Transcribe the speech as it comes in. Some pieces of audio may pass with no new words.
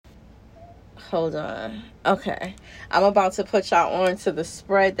Hold on. Okay. I'm about to put y'all on to the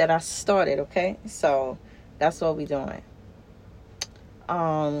spread that I started, okay? So that's what we're doing.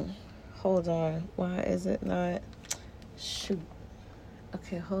 Hold on. Why is it not? Shoot.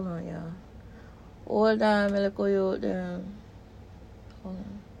 Okay, hold on, y'all. Hold on, hold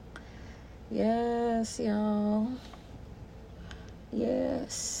on. Yes, y'all.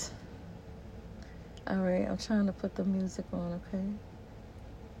 Yes. Alright, I'm trying to put the music on, okay?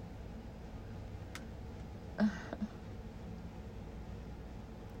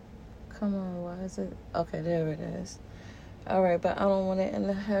 Come on, why is it? Okay, there it is. Alright, but I don't want it in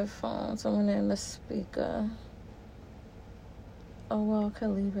the headphones. I want it in the speaker. Oh, well, I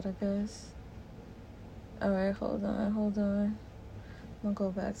could leave it, I guess. Alright, hold on. I'm gonna go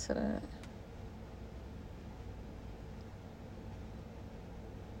back to that.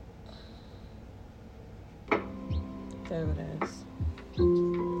 There it is.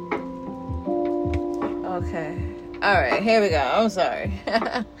 Okay. Alright, here we go. I'm sorry.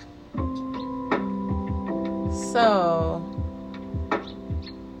 So,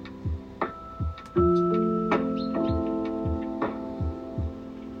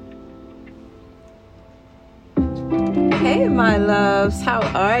 hey, my loves, how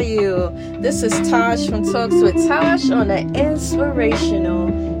are you? This is Tosh from Talks with Tosh on the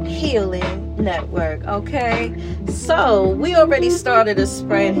Inspirational Healing Network, okay? So, we already started a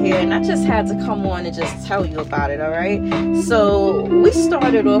spread here, and I just had to come on and just tell you about it, all right? So, we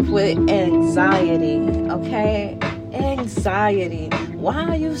started off with anxiety, okay? Anxiety. Why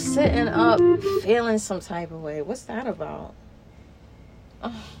are you sitting up feeling some type of way? What's that about?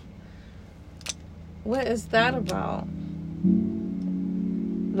 Oh, what is that about?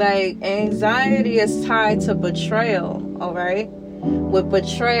 Like, anxiety is tied to betrayal, all right? With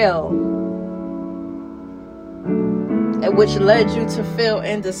betrayal, which led you to feel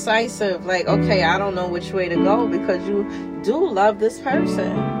indecisive, like, okay, I don't know which way to go, because you do love this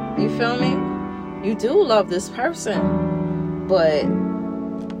person. You feel me? You do love this person, but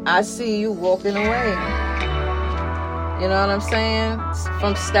I see you walking away. You know what I'm saying?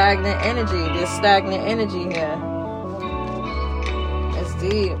 From stagnant energy. There's stagnant energy here. It's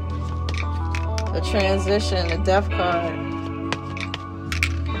deep. The transition, the death card.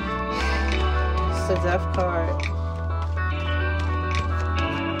 It's the death card.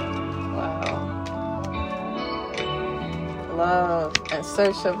 Love, in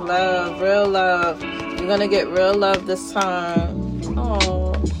search of love, real love. You're gonna get real love this time.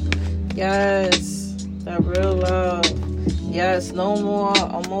 Oh, yes, that real love. Yes, no more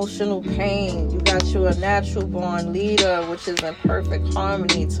emotional pain. You got you a natural born leader, which is in perfect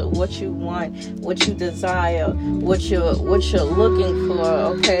harmony to what you want, what you desire, what you're looking for.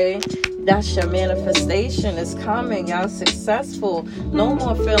 Okay, that's your manifestation. Is coming. Y'all successful. No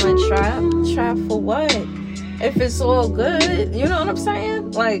more feeling trapped. Trapped for what? If it's all good, you know what I'm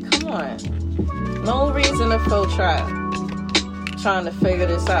saying? Like, come on. No reason to feel trapped. Trying to figure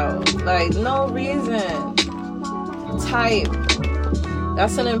this out. Like, no reason. Type.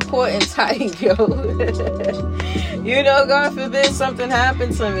 That's an important type, yo. You know, God forbid something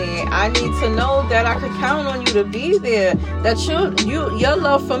happened to me. I need to know that I can count on you to be there. That your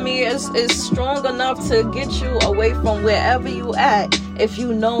love for me is strong enough to get you away from wherever you at. If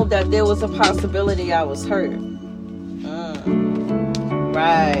you know that there was a possibility I was hurt.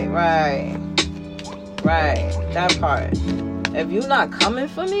 Right. That part. If you're not coming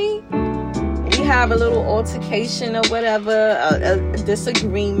for me, we have a little altercation or whatever, a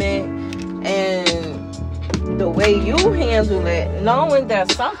disagreement, and the way you handle it, knowing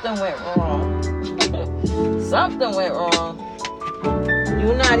that something went wrong,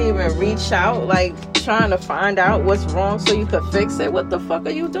 you not even reach out, like trying to find out what's wrong so you could fix it. What the fuck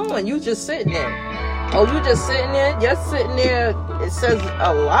are you doing? You just sitting there. Oh, you just sitting there? Just sitting there, it says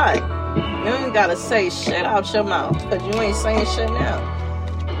a lot. You ain't gotta say shit out your mouth, because you ain't saying shit now.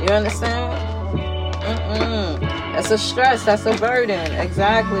 You understand? That's a stress. That's a burden.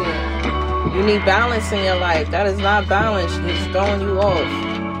 Exactly. You need balance in your life. That is not balance. It's throwing you off.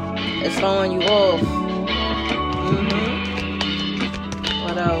 It's throwing you off.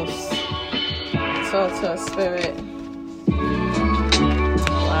 What else? Talk to a spirit.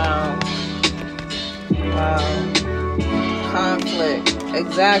 Wow. Conflict.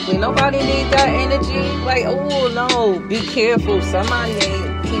 Exactly. Nobody need that energy. Like, oh no, be careful. Somebody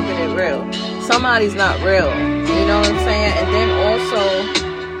ain't keeping it real. Somebody's not real. You know what I'm saying? And then also,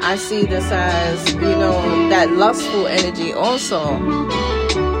 I see this as, you know, that lustful energy also.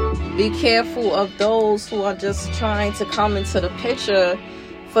 Be careful of those who are just trying to come into the picture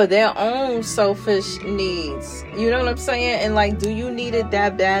for their own selfish needs. You know what I'm saying? And like, do you need it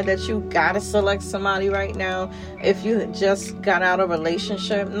that bad that you gotta select somebody right now if you just got out of a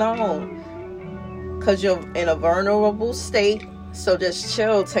relationship? No, because you're in a vulnerable state. So just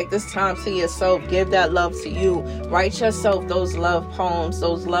chill, take this time to yourself, give that love to you, write yourself those love poems,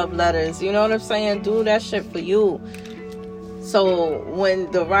 those love letters, you know what I'm saying? Do that shit for you. So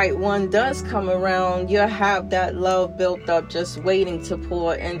when the right one does come around, you'll have that love built up, just waiting to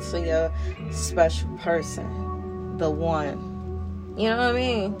pour into your special person, the one. You know what I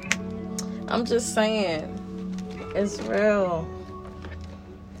mean? I'm just saying, it's real.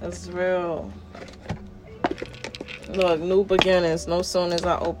 It's real. Look, new beginnings. No soon as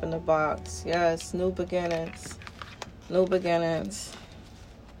I open the box. Yes, new beginnings. New beginnings.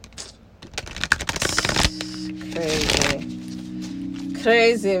 Crazy.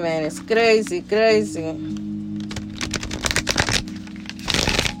 Crazy, man. It's crazy, crazy.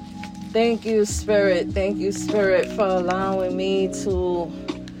 Thank you, Spirit. Thank you, Spirit, for allowing me to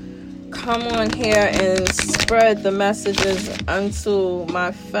come on here and spread the messages unto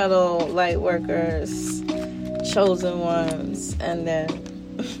my fellow light workers, chosen ones, and then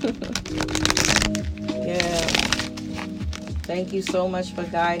yeah, thank you so much for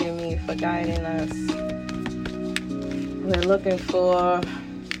guiding me, for guiding us. We're looking for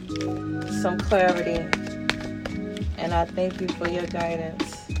some clarity, and I thank you for your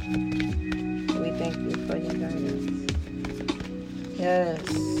guidance. We thank you for your guidance. Yes.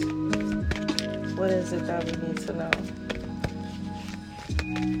 What is it that we need to know?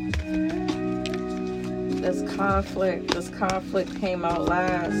 This conflict came out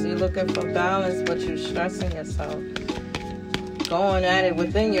last. You're looking for balance, but you're stressing yourself. Going at it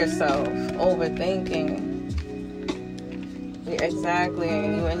within yourself. Overthinking. Exactly.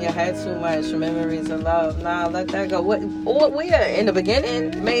 You in your head too much. Memories of love. Nah, let that go. What we are in the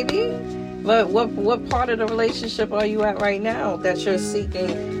beginning, maybe. But what part of the relationship are you at right now that you're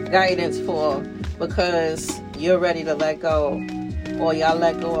seeking guidance for? Because you're ready to let go. Or y'all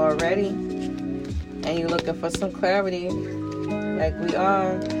let go already. And you're looking for some clarity, like we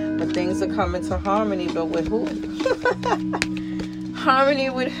are, but things are coming to harmony, but with who? Harmony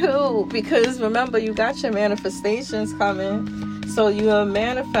with who? Because remember, you got your manifestations coming, so you are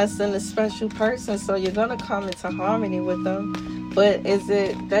manifesting a special person, so you're going to come into harmony with them. But is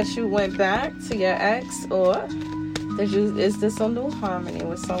it that you went back to your ex, or is this a new harmony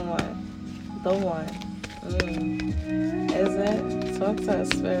with someone? The one. Is it? Talk to us,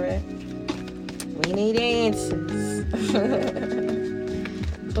 Spirit. We need answers.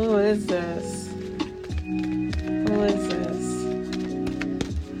 Who is this? Who is this?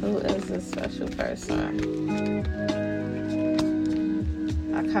 Who is this special person?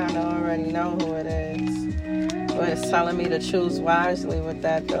 I kind of already know who it is. But it's telling me to choose wisely with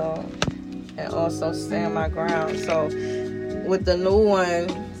that, though. And also stand my ground. So, with the new one,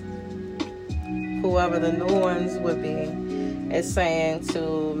 whoever the new ones would be, it's saying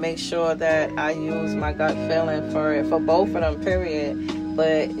to make sure that I use my gut feeling for both of them, period.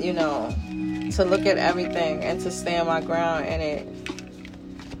 But, you know, to look at everything and to stand my ground in it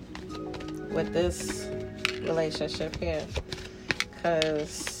with this relationship here.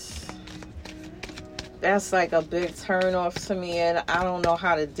 Because that's like a big turn off to me, and I don't know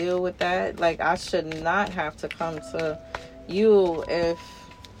how to deal with that. Like, I should not have to come to you if,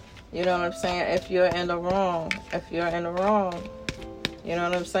 you know what I'm saying, if you're in the wrong. If you're in the wrong. You know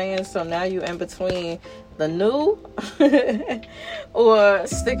what I'm saying? So now you're in between the new or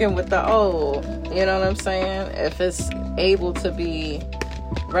sticking with the old. You know what I'm saying? If it's able to be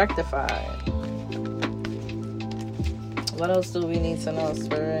rectified. What else do we need to know,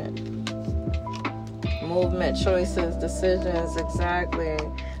 Spirit? Movement, choices, decisions, exactly.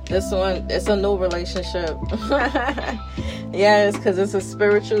 This one, it's a new relationship. Yes, because it's a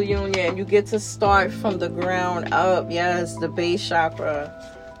spiritual union. You get to start from the ground up. Yes, the base chakra.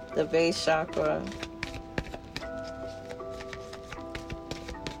 The base chakra.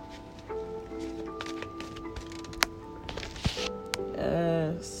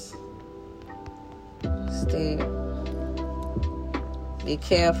 Yes. Stay. Be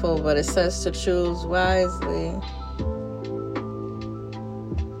careful, but it says to choose wisely.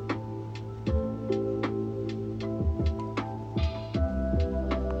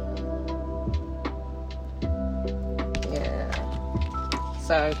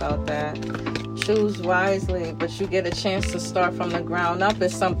 Sorry about that. Choose wisely, but you get a chance to start from the ground up.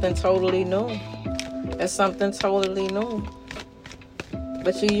 It's something totally new. It's something totally new.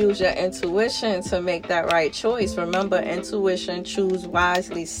 But you use your intuition to make that right choice. Remember, intuition, choose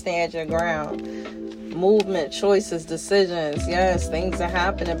wisely, stand your ground. movement, choices, decisions. Yes, things are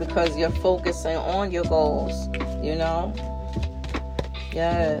happening because you're focusing on your goals, you know?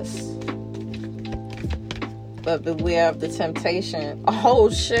 Yes. But beware of the temptation. Oh,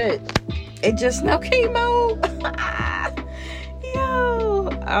 shit. It just now came out. Yo.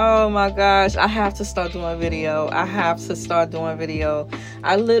 Oh, my gosh. I have to start doing video.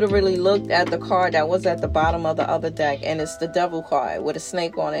 I literally looked at the card that was at the bottom of the other deck, and it's the devil card with a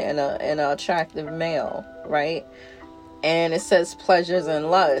snake on it and an attractive male, right? And it says pleasures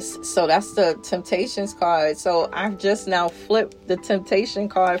and lust. So that's the temptations card. So I've just now flipped the temptation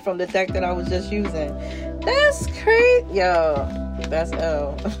card from the deck that I was just using. That's crazy. Yo, that's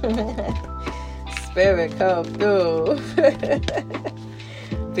ill. Spirit come through.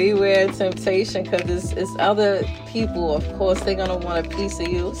 Beware temptation, because it's other people. Of course, they're going to want a piece of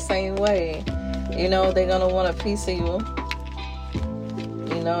you. Same way. You know, they're going to want a piece of you.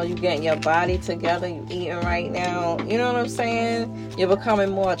 You know, you getting your body together, you eating right now. You know what I'm saying? You're becoming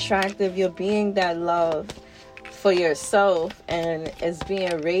more attractive. You're being that love for yourself, and it's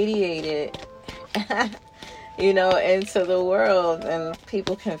being radiated, you know, into the world, and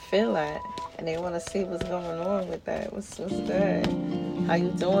people can feel that, and they want to see what's going on with that. What's good? How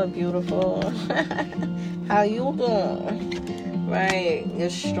you doing, beautiful? How you doing? Right? You're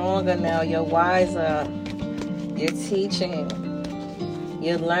stronger now. You're wiser. You're teaching.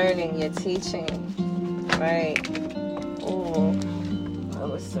 You're learning, you're teaching, right? Oh, what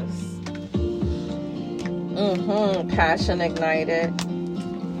was this? Passion ignited.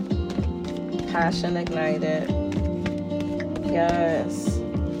 Passion ignited. Yes.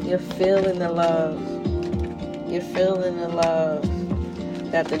 You're feeling the love. You're feeling the love.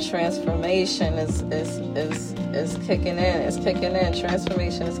 That the transformation is kicking in. It's kicking in.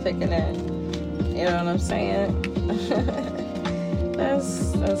 Transformation is kicking in. You know what I'm saying?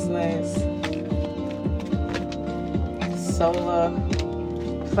 That's nice. Solar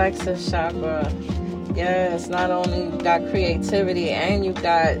plexus chakra. Yes, not only you got creativity and you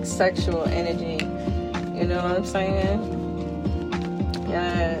got sexual energy. You know what I'm saying?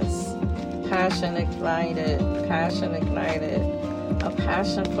 Yes. Passion ignited. Passion ignited. A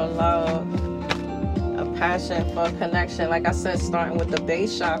passion for love. A passion for connection. Like I said, starting with the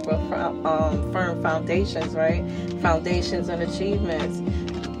base chakra, firm foundations, right? Foundations and achievements.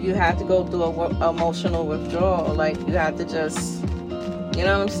 You have to go through a emotional withdrawal. Like, you have to just, you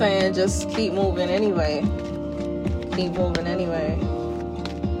know what I'm saying? Just keep moving anyway. Keep moving anyway.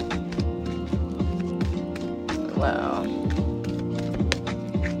 Wow.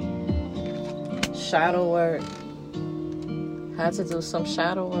 Shadow work. Had to do some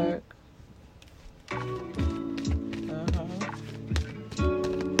shadow work.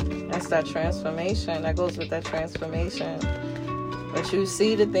 That's that transformation. That goes with that transformation. But you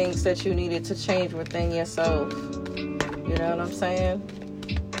see the things that you needed to change within yourself. You know what I'm saying?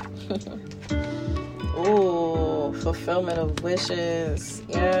 Ooh, fulfillment of wishes.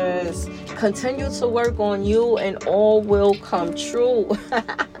 Yes. Continue to work on you and all will come true.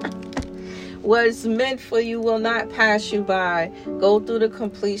 What's meant for you will not pass you by. Go through the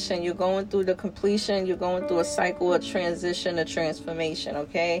completion. You're going through the completion. You're going through a cycle of transition, a transformation,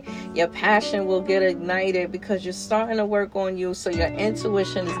 okay? Your passion will get ignited because you're starting to work on you, so your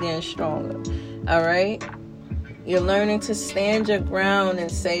intuition is getting stronger, all right? You're learning to stand your ground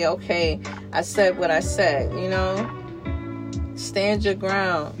and say, okay, I said what I said, you know? Stand your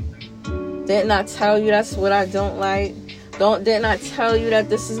ground. Didn't I tell you that's what I don't like? Didn't I tell you that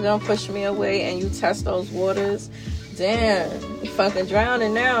this is going to push me away, and you test those waters? Damn, you fucking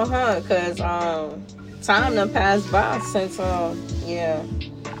drowning now, huh? Because time done passed by since, yeah.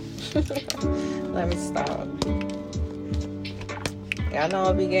 Let me stop. Yeah, I know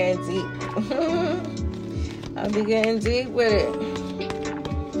I'll be getting deep. I'll be getting deep with it.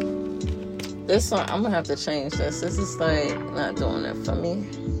 This one, I'm going to have to change this. This is like not doing it for me.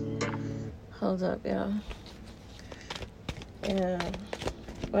 Hold up, y'all. Yeah.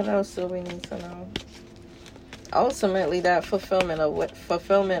 What else do we need to know? Ultimately, that fulfillment of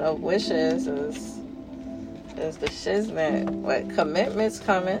wishes is the shiznit. What commitments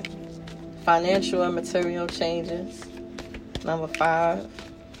coming? Financial and material changes. Number 5.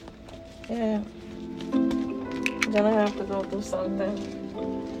 Yeah. I'm gonna have to go through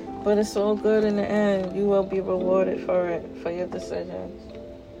something, but it's all good in the end. You will be rewarded for it, for your decisions.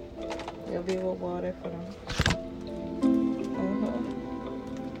 You'll be rewarded for them.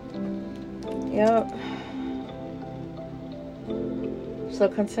 Yep. So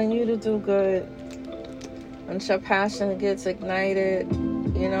continue to do good. Once your passion gets ignited,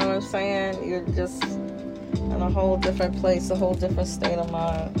 you know what I'm saying? You're just in a whole different place, a whole different state of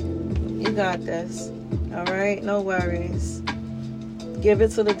mind. You got this. All right? No worries. Give it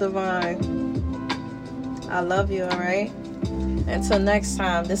to the divine. I love you, all right? Until next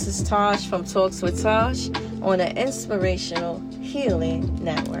time, this is Tosh from Talks with Tosh on the Inspirational Healing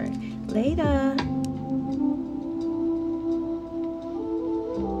Network. Later.